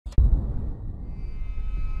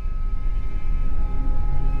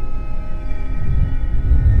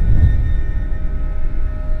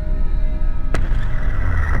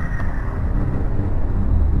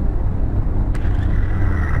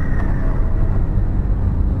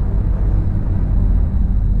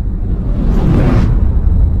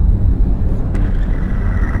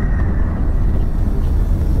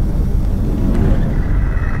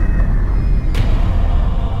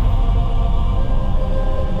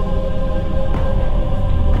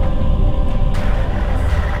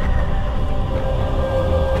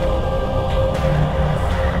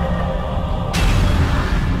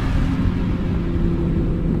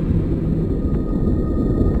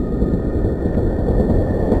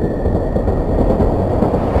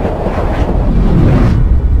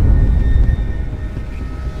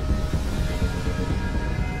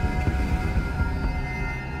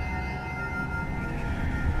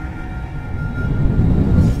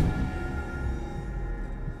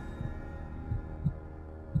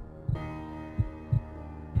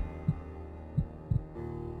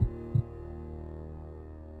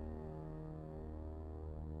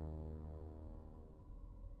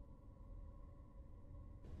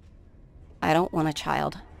I don't want a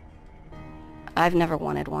child. I've never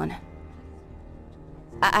wanted one.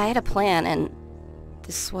 I had a plan, and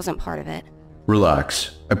this wasn't part of it.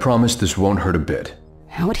 Relax. I promise this won't hurt a bit.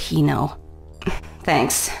 How would he know?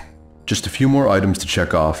 Thanks. Just a few more items to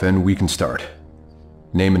check off, and we can start.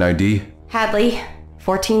 Name and ID? Hadley,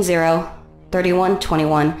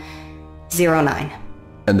 14-0-31-21-09.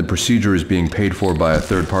 And the procedure is being paid for by a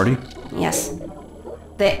third party? Yes.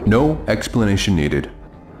 No explanation needed.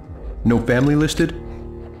 No family listed?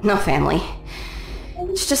 No family.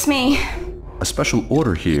 It's just me. A special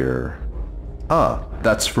order here. Ah,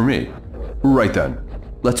 that's for me. Right then.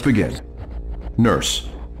 Let's begin. Nurse.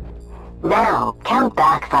 Now, count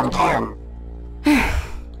back from 10.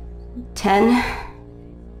 10,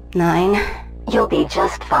 9... You'll be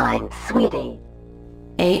just fine, sweetie.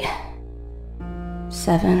 8,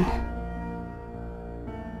 7...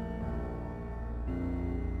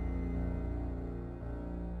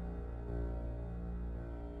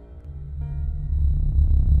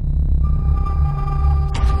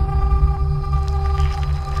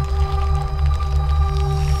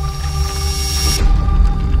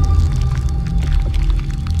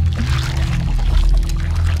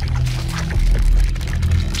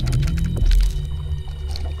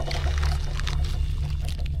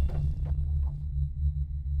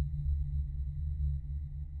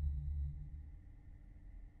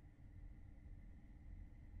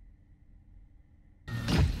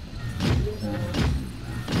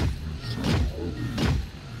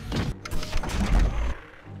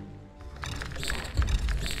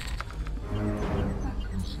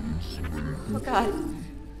 Oh God.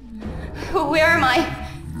 Where am I?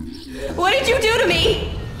 What did you do to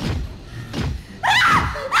me?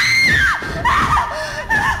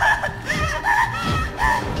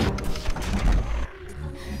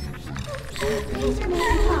 Please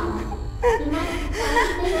remain calm.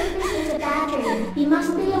 This is a bad dream. You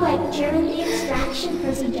must be awake during the extraction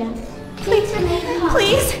procedure. Please remain calm.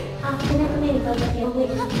 Please? After the removal of your wig,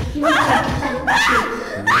 you will take the medical tube.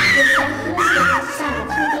 Your self-respecting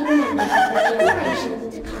Sabbath will be remembered for the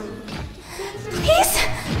generations to come. Please?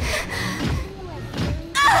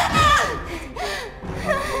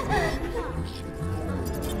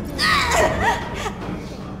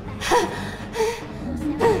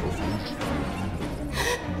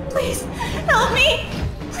 Please, help me!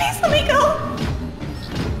 Please let me go!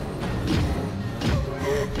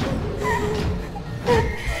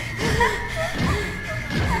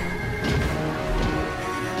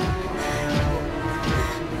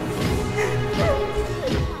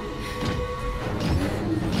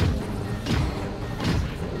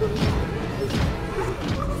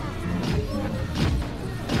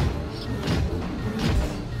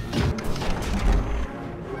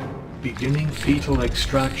 Beginning fetal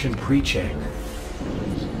extraction pre-check.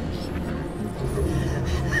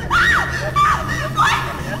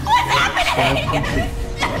 What's happening?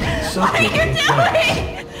 What are you doing?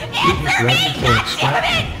 Answer me!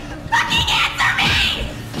 Goddammit! Fucking answer me!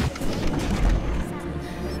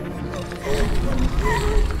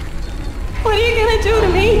 What are you gonna do to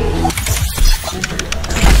me?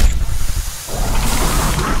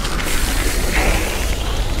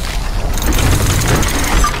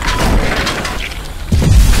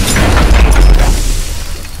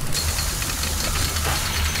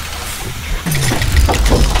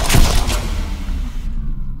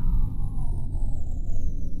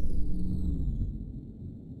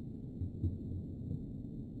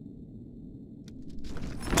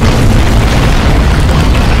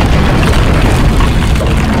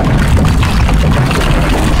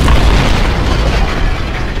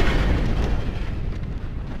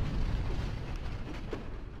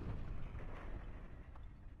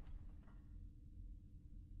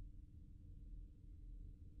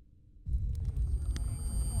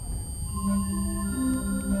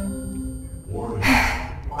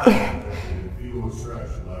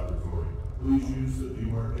 Please use the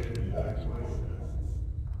demarcated evacuation exits.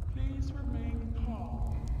 Please remain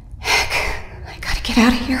calm. Heck, I gotta get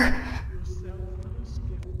out of here. Your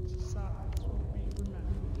self-respecting Sabbath will be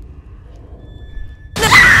remembered.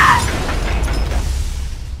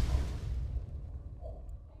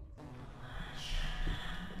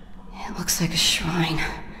 It looks like a shrine.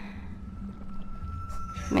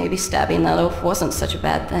 Maybe stabbing that oaf wasn't such a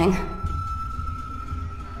bad thing.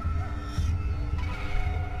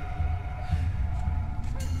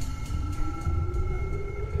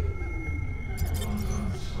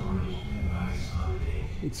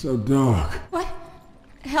 It's so dark. What?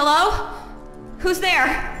 Hello? Who's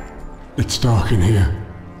there? It's dark in here.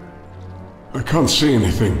 I can't see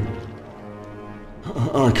anything.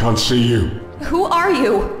 I can't see you. Who are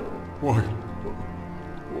you? Why?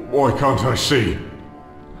 Why can't I see?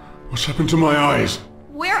 What's happened to my eyes?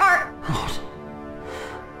 Where are...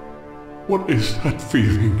 What is that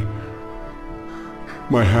feeling?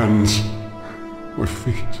 My hands, my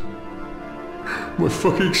feet, my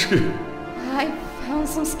fucking skin. I found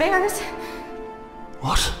some spares.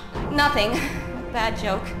 What? Nothing. Bad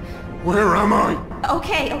joke. Where am I?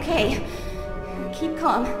 Okay, okay. Keep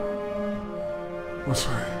calm. Was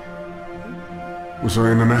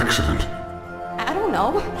I in an accident? I don't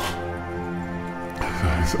know.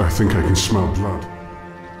 I think I can smell blood.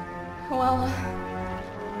 Well,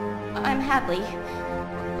 I'm Hadley.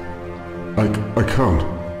 I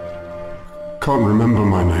can't remember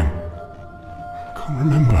my name. Can't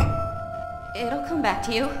remember. It'll come back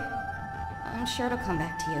to you. I'm sure it'll come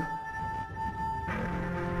back to you.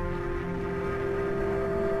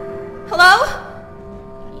 Hello?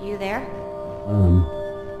 You there?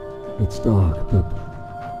 It's dark, but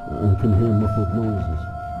I can hear muffled noises.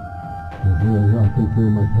 I can feel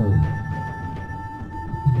my toes.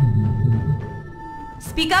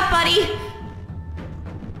 Speak up, buddy!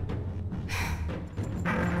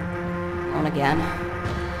 Alone again.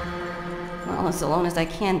 Well, as alone as I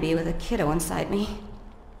can be with a kiddo inside me.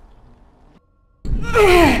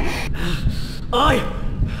 Oi!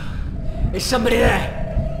 Is somebody there?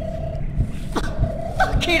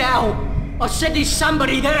 Fucking hell! I said there's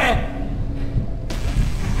somebody there!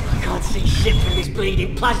 I can't see shit from this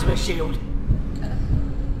bleeding plasma shield.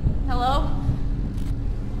 Hello?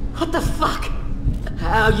 What the fuck?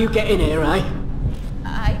 How you get in here, eh?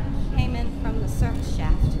 I came in from the service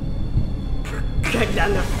shaft. Get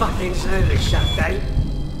down the fucking service shaft, eh?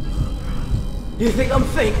 You think I'm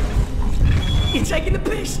fake? You taking the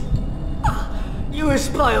piss? You a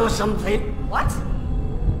spy or something? What?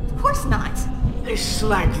 Of course not. This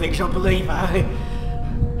slag thinks I believe her, eh?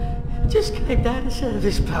 Just came down the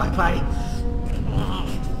service pipe, eh?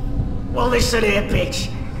 Well, listen here, bitch.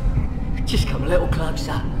 Just come a little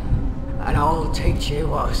closer, and I'll teach you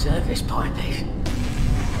what a service pipe is.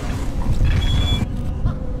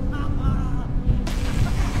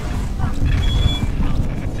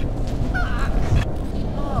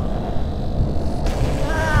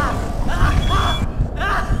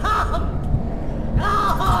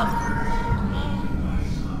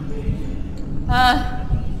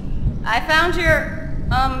 I found your,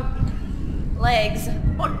 legs.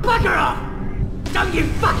 Oh, bugger off! Don't you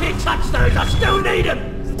fucking touch those, I still need them!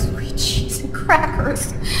 Sweet cheese and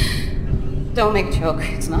crackers. Don't make a joke.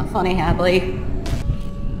 It's not funny, Hadley.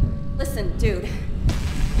 Listen, dude.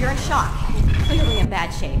 You're in shock. You're clearly in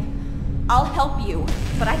bad shape. I'll help you,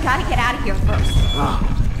 but I gotta get out of here first. Oh,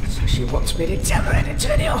 so she wants me to tell her to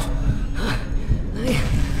turn it off.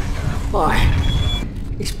 Why?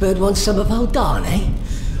 This bird wants some of old Darn, eh?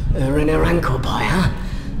 Her and her ankle pie, huh?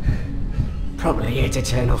 Probably here to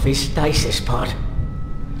turn off his stasis pod.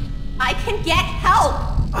 I can get help!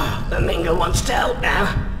 Oh, the Minga wants to help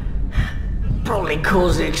now. Probably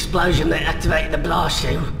caused the explosion that activated the blast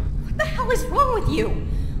chute. What the hell is wrong with you?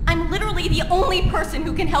 I'm literally the only person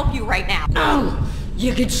who can help you right now. No!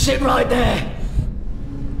 You can sit right there.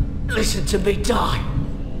 Listen to me die.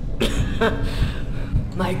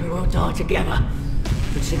 Maybe we'll die together.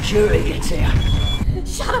 When security gets here.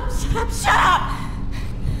 Shut up, shut up, shut up!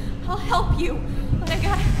 I'll help you, but I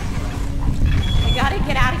gotta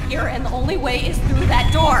get out of here, and the only way is through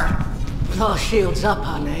that door. Blast shield's up,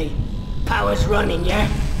 honey. Power's running, yeah?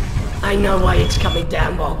 Ain't no way it's coming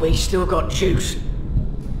down while we still got juice.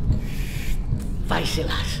 Face it,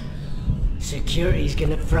 lass. Security's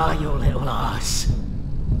gonna fry your little ass.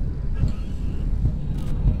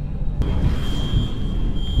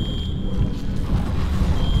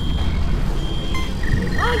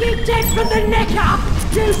 Are you dead from the neck up?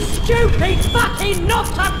 You stupid fucking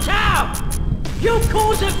knocked up town! You'll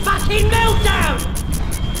cause a fucking meltdown!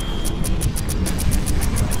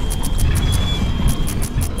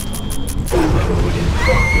 Upload in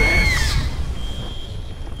progress.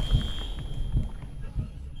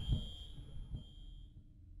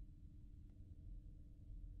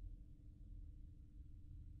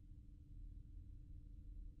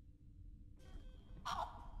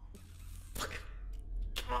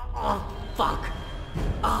 Oh, fuck.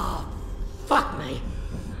 Oh, fuck me.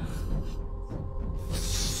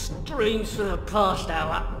 Streams for the past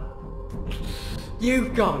hour.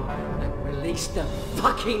 You've gone and released the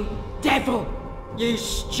fucking devil, you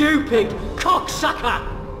stupid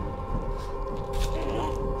cocksucker!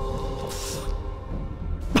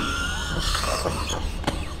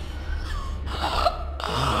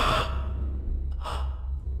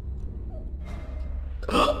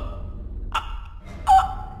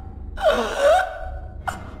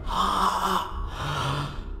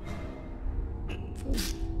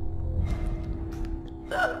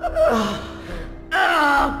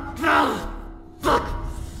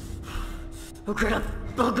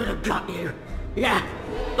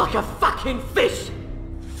 like a fucking fish.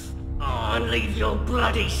 Oh, and leave your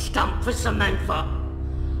bloody stump for Samantha.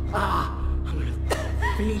 I'm gonna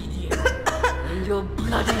feed you and your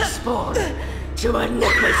bloody spawn to her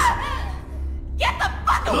nippers. Get the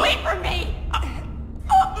fuck away from me!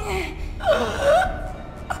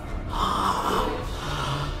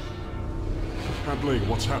 Hadley,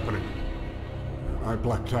 what's happening? I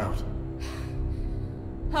blacked out.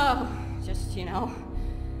 Oh, just,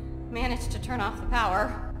 managed to turn off the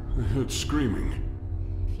power. I heard screaming.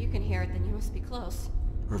 If you can hear it, then you must be close.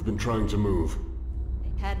 I've been trying to move.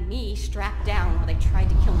 They had me strapped down while they tried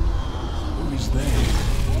to kill me. Who is they?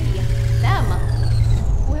 Hey, them.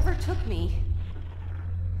 Whoever took me.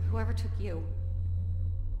 Whoever took you.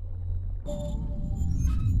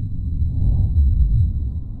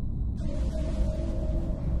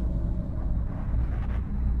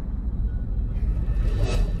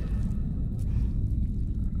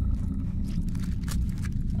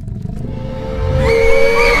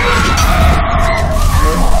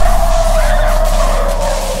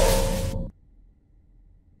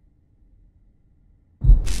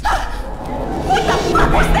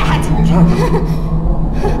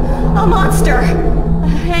 A monster!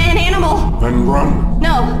 An animal! Then run!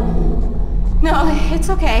 No, it's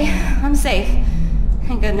okay. I'm safe.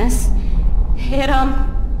 Thank goodness.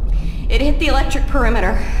 It hit the electric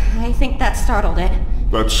perimeter. I think that startled it.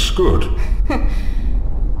 That's good.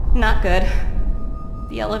 Not good.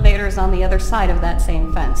 The elevator's on the other side of that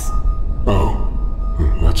same fence. Oh,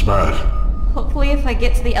 that's bad. Hopefully if I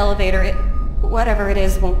get to the elevator, whatever it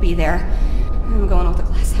is won't be there. I'm going with a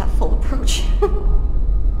glass half full approach.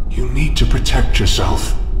 You need to protect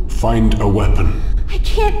yourself. Find a weapon. I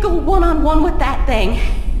can't go one-on-one with that thing.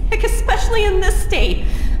 Like, especially in this state.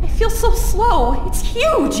 I feel so slow. It's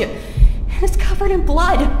huge. And it's covered in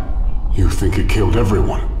blood. You think it killed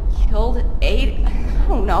everyone? Killed 8? I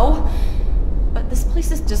don't know. But this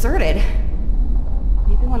place is deserted.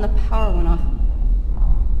 Maybe when the power went off,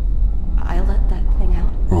 I let that thing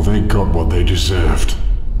out. Well, they got what they deserved.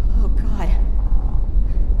 Oh, God.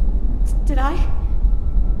 Did I?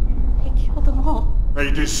 I killed them all. They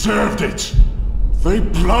deserved it! They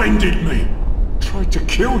blinded me! Tried to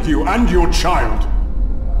kill you and your child!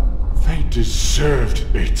 They deserved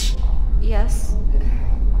it! Yes.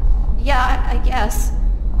 Yeah, I guess.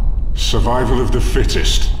 Survival of the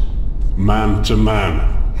fittest. Man to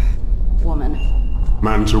man. Woman.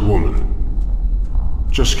 Man to woman.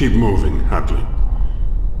 Just keep moving, Hadley.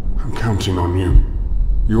 I'm counting on you.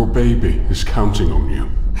 Your baby is counting on you.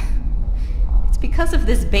 It's because of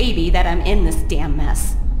this baby that I'm in this damn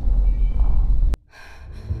mess.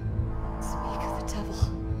 Speak of the devil.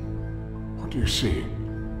 What do you see?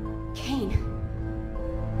 Cayne.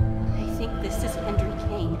 I think this is Henry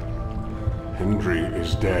Cayne. Henry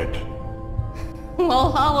is dead.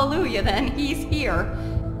 Well, hallelujah then. He's here.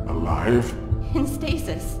 Alive? In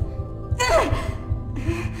stasis.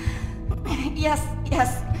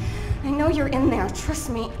 Yes. I know you're in there. Trust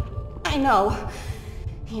me. I know.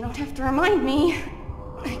 You don't have to remind me.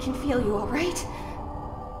 I can feel you, all right?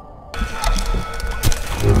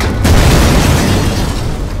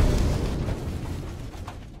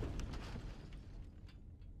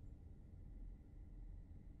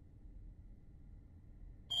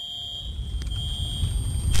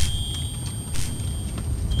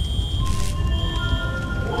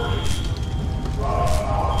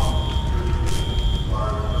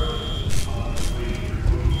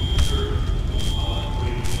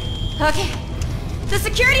 Okay. The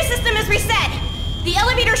security system is reset. The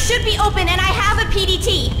elevator should be open and I have a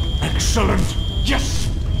PDT. Excellent! Yes!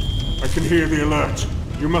 I can hear the alert.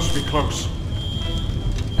 You must be close.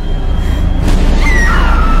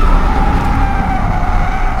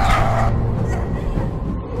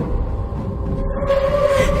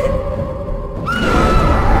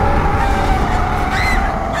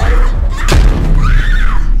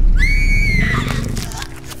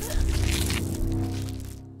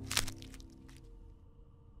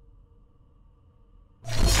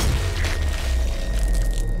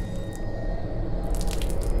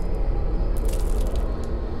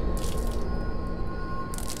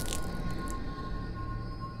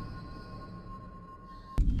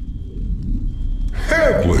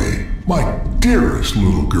 Hadley, my dearest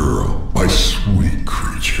little girl, my sweet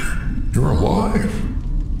creature. You're alive.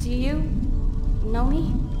 Do you know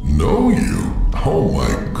me? Know you? Oh,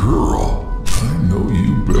 my girl. I know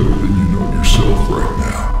you better than you know yourself right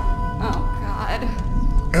now. Oh, God.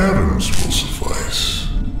 Adams will suffice.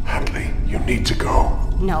 Hadley, you need to go.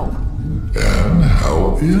 No. And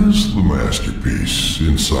how is the masterpiece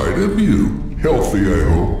inside of you? Healthy, I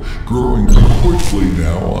hope. Growing quickly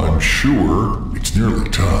now, I'm sure. It's nearly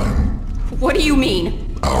What do you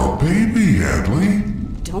mean? Our baby, Hadley.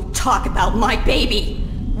 Don't talk about my baby.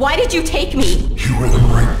 Why did you take me? You were the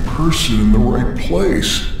right person in the right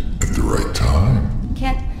place at the right time.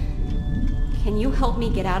 Can you help me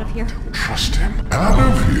get out of here? Trust him. Out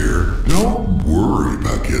of here? Don't worry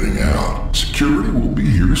about getting out. Security will be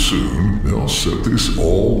here soon. They'll set this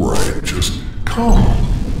all right. Just come.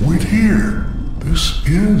 Wait here. This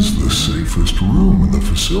is the safest room in the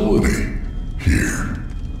facility. Here.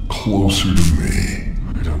 Closer to me.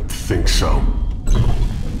 I don't think so.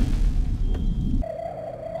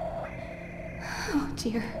 Oh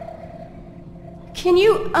dear. Can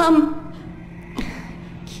you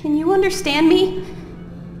understand me?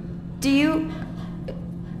 Do you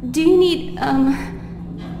need, I'm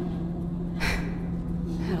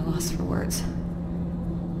at a loss for words.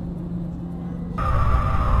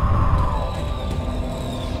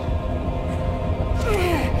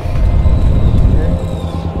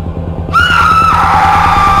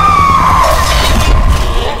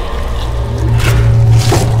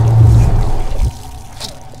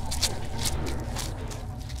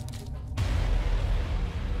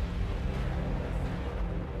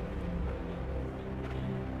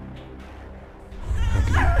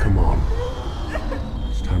 Come on.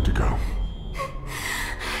 It's time to go.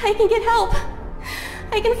 I can get help.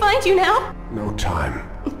 I can find you now. No time.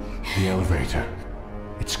 The elevator.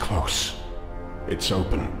 It's close. It's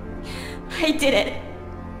open. I did it.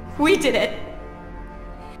 We did it.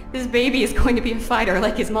 This baby is going to be a fighter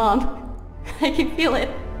like his mom. I can feel it.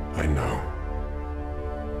 I know.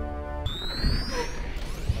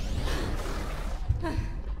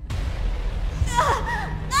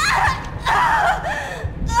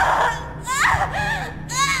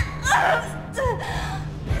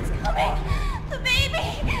 It's coming! The baby!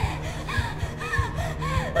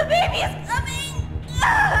 The baby is coming!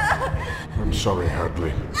 I'm sorry,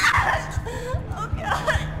 Hadley. Oh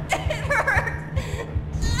God, it hurts!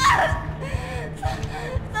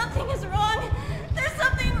 Something is wrong! There's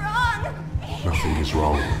something wrong! Nothing is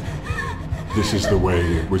wrong. This is the way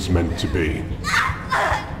it was meant to be.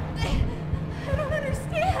 I don't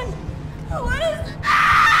understand. What is...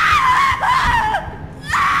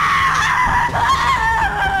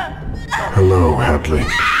 Hello, Hadley.